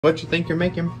What you think you're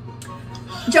making?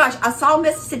 Josh, I saw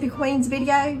Mississippi Queen's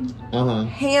video.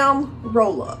 Ham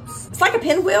roll-ups. It's like a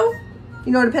pinwheel.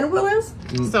 You know what a pinwheel is?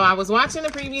 So I was watching the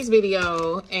previous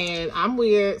video and I'm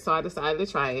weird, so I decided to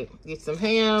try it. Get some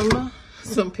ham,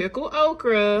 some pickled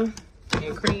okra,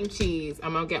 and cream cheese.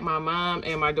 I'm gonna get my mom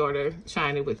and my daughter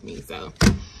trying it with me. So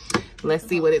let's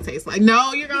see what it tastes like.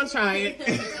 No, you're gonna try it.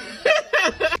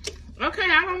 Okay,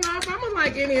 I don't know if I'm gonna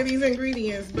like any of these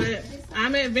ingredients, but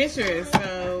I'm adventurous,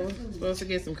 so I'm supposed to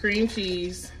get some cream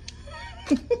cheese.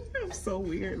 I'm so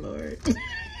weird, Lord.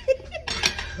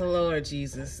 Lord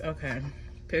Jesus. Okay.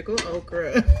 Pickled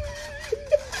okra. God,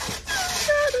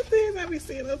 the things I be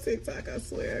seeing on TikTok, I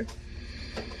swear.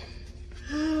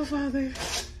 Oh, Father.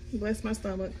 Bless my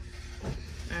stomach.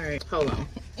 All right, hold on.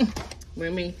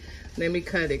 Let me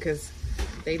cut it, because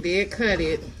they did cut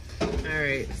it. All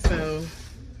right, so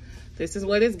this is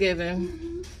what it's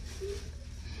given.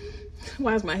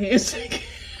 Why is my hand shaking?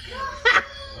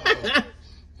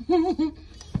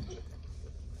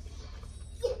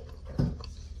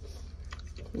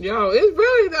 Yo, it's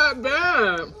really not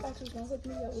bad.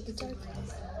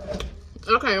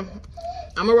 Okay, I'm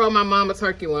gonna roll my mama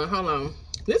turkey one. Hold on.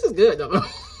 This is good though.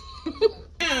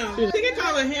 I think they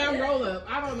call it ham roll up.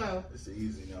 I don't know. It's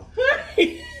easy now.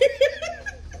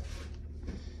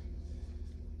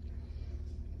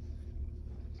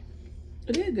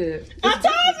 It is good. I told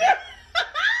you.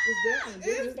 It's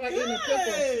definitely. It's like eating a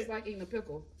pickle. It's like eating a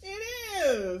pickle. It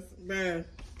is. Man.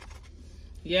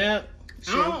 Yep.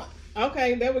 Sure.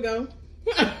 Okay, there we go.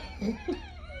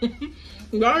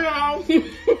 Go, y'all.